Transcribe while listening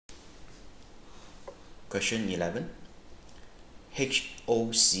Question 11.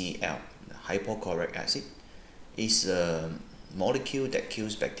 HOCl, hypochlorite acid, is a molecule that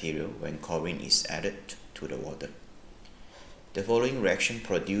kills bacteria when chlorine is added to the water. The following reaction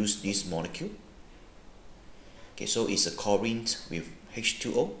produce this molecule. Okay, so it's a chlorine with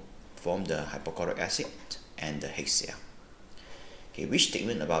H2O from the hypochlorite acid and the HCl. Okay, which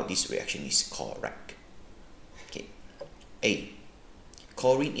statement about this reaction is correct? Okay, A.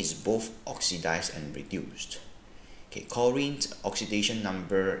 Chlorine is both oxidized and reduced. Okay, chlorine's oxidation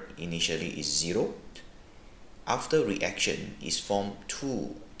number initially is 0. After reaction, is formed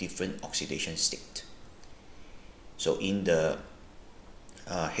two different oxidation states. So in the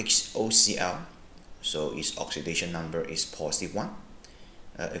HOCl, so its oxidation number is +1.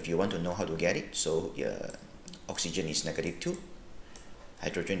 If you want to know how to get it, so oxygen is -2,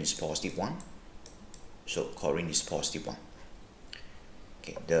 hydrogen is +1, so chlorine is +1.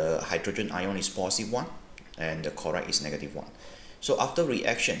 Okay, the hydrogen ion is +1 and the chloride is -1. So after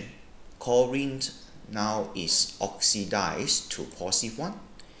reaction, chlorine now is oxidized to +1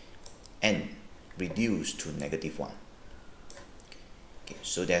 and reduced to -1. Okay,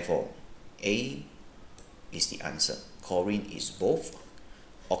 so therefore A is the answer. Chlorine is both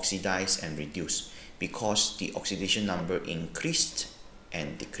oxidized and reduced because the oxidation number increased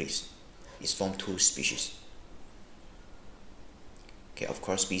and decreased. It's from two species. Okay, of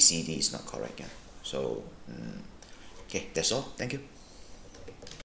course B, C, D is not correct. Yeah. So okay, that's all. Thank you.